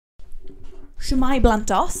Shwmai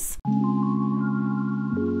Blantos.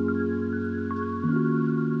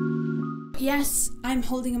 Yes, I'm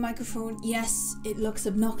holding a microphone. Yes, it looks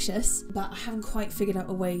obnoxious, but I haven't quite figured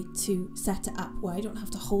out a way to set it up where I don't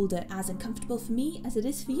have to hold it as uncomfortable for me as it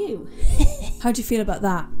is for you. How do you feel about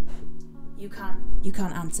that? You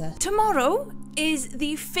can't answer. Tomorrow is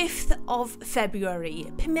the 5th of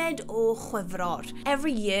February, Pumed o Chwefror.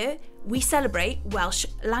 Every year, we celebrate Welsh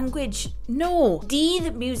language. No,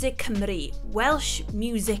 Dydd Miwsig Cymru, Welsh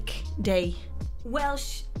Music Day.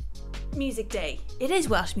 Welsh Music Day. It is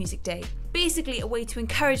Welsh Music Day. Basically a way to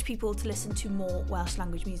encourage people to listen to more Welsh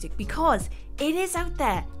language music because it is out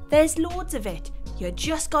there. There's loads of it. You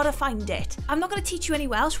just gotta find it. I'm not gonna teach you any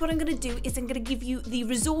Welsh. What I'm gonna do is I'm gonna give you the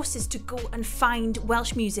resources to go and find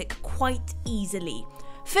Welsh music quite easily.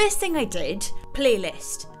 First thing I did,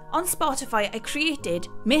 playlist. On Spotify, I created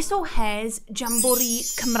Miss O'Hare's Jamboree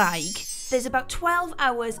Cymraeg. There's about 12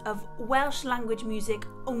 hours of Welsh language music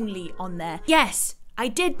only on there. Yes, I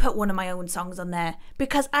did put one of my own songs on there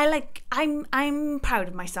because I'm proud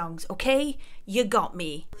of my songs, okay? You got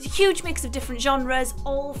me. It's a huge mix of different genres,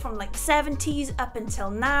 all from like the 70s up until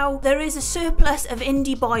now. There is a surplus of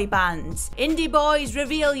indie boy bands. Indie boys,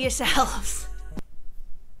 reveal yourselves.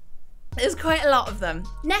 There's quite a lot of them.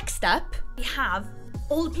 Next up, we have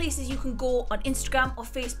all the places you can go on Instagram or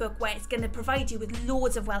Facebook where it's going to provide you with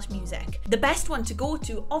loads of Welsh music. The best one to go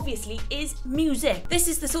to, obviously, is Music. This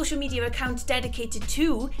is the social media account dedicated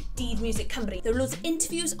to Dydd Miwsig Cymru. There are loads of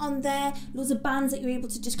interviews on there, loads of bands that you're able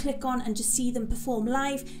to just click on and just see them perform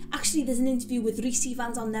live. Actually, there's an interview with Looksy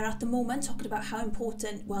on there at the moment, talking about how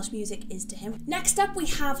important Welsh music is to him. Next up, we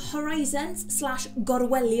have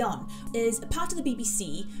Horizons/Gorwelion, is a part of the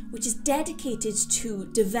BBC, which is dedicated to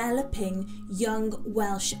developing young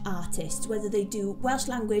Welsh artists, whether they do Welsh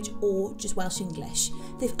language or just Welsh English.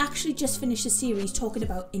 They've actually just finished a series talking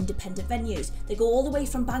about independent venues. They go all the way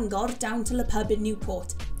from Bangor down to Le Pub in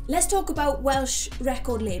Newport. Let's talk about Welsh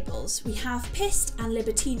record labels. We have Pist and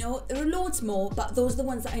Libertino. There are loads more, but those are the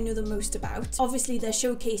ones that I know the most about. Obviously, they're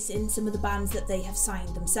showcasing some of the bands that they have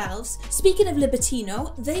signed themselves. Speaking of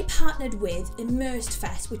Libertino, they partnered with Immersed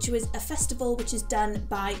Fest, which was a festival which is done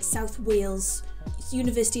by South Wales. It's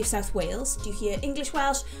University of South Wales. You hear English,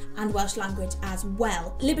 Welsh and Welsh language as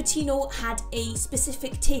well. Libertino had a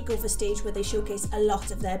specific takeover stage where they showcase a lot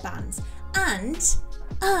of their bands. And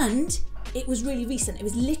it was really recent. It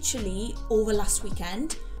was literally over last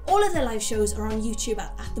weekend. All of their live shows are on YouTube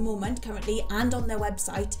at the moment, currently, and on their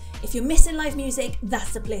website. If you're missing live music,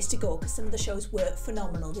 that's the place to go because some of the shows were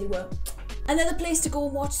phenomenal. They were. Another place to go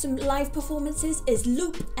and watch some live performances is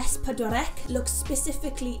Loop Espadorec, looks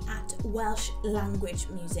specifically at Welsh language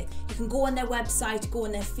music. You can go on their website, go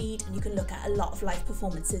on their feed, and you can look at a lot of live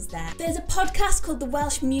performances there. There's a podcast called the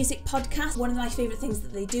Welsh Music Podcast. One of my favourite things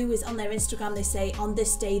that they do is on their Instagram, they say, on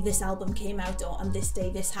this day, this album came out, or on this day,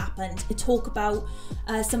 this happened. They talk about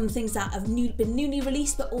some things that have been newly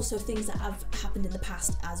released, but also things that have happened in the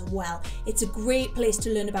past as well. It's a great place to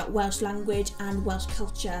learn about Welsh language and Welsh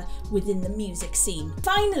culture within the music scene.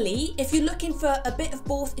 Finally, if you're looking for a bit of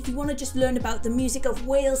both, if you want to just learn about the music of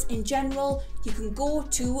Wales in general, you can go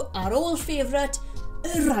to our old favourite,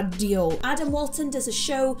 Radio. Adam Walton does a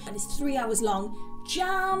show and it's 3 hours long,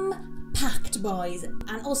 jam-packed, boys.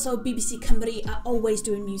 And also BBC Cymru are always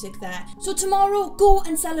doing music there. So tomorrow, go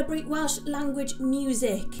and celebrate Welsh language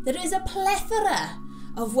music. There is a plethora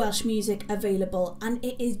of Welsh music available and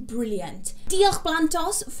it is brilliant. Diolch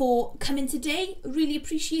Blantos for coming today. Really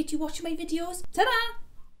appreciate you watching my videos. Ta-da!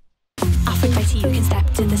 Aphrodite, you can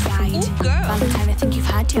step to the side. Oh, girl. Valentine, I think you've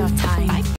had your time.